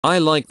I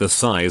like the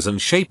size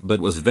and shape but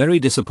was very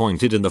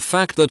disappointed in the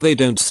fact that they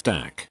don't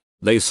stack.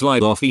 They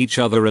slide off each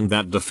other and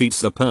that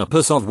defeats the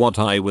purpose of what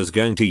I was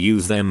going to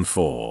use them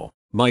for.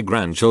 My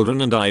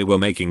grandchildren and I were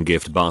making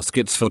gift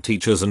baskets for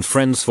teachers and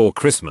friends for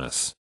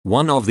Christmas.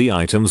 One of the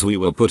items we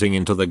were putting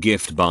into the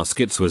gift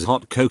baskets was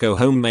hot cocoa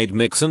homemade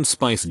mix and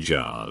spice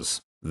jars.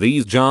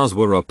 These jars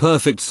were a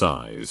perfect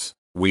size.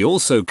 We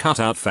also cut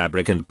out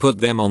fabric and put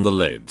them on the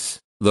lids.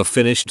 The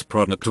finished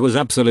product was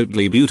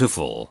absolutely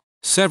beautiful.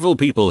 Several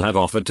people have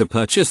offered to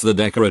purchase the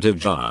decorative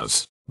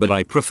jars, but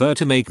I prefer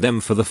to make them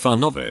for the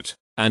fun of it,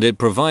 and it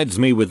provides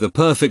me with the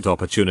perfect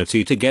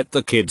opportunity to get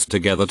the kids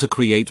together to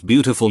create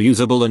beautiful,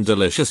 usable and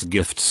delicious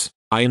gifts.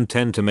 I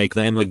intend to make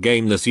them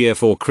again this year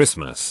for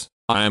Christmas.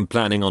 I am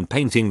planning on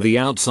painting the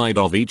outside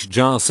of each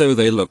jar so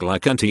they look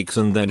like antiques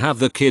and then have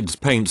the kids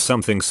paint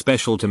something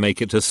special to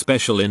make it a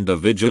special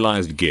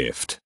individualized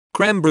gift.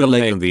 Creme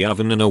brulee in the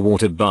oven in a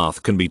water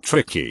bath can be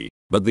tricky,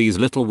 but these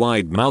little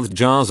wide-mouthed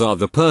jars are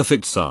the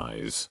perfect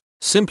size.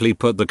 Simply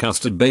put the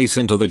custard base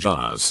into the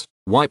jars,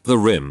 wipe the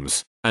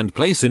rims, and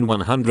place in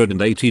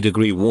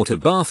 180-degree water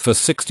bath for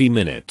 60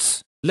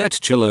 minutes. Let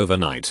chill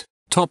overnight.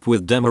 Top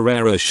with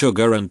demerara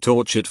sugar and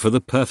torch it for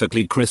the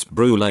perfectly crisp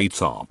brulee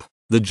top.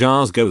 The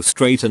jars go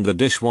straight in the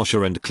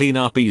dishwasher and clean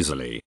up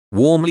easily.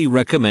 Warmly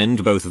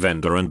recommend both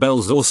Vendor and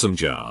Bell's awesome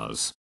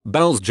jars.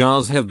 Bell's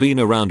jars have been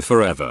around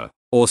forever,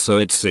 or so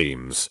it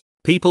seems.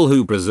 People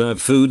who preserve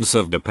foods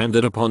have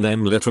depended upon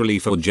them literally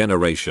for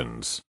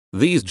generations.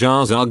 These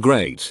jars are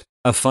great,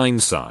 a fine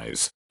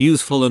size,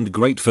 useful and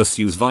great for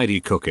sous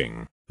vide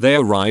cooking. They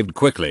arrived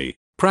quickly,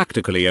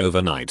 practically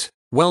overnight,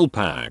 well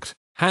packed,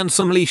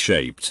 handsomely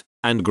shaped,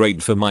 and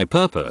great for my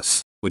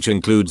purpose, which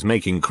includes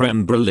making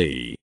creme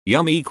brulee.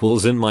 Yum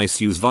equals in my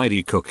sous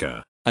vide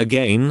cooker.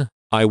 Again,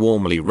 I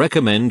warmly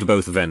recommend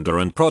both Vendor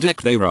and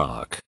Product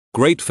AIRTIGHT.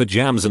 Great for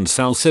jams and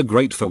salsa,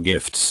 great for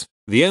gifts.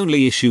 The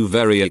only issue,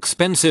 very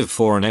expensive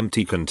for an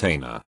empty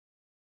container.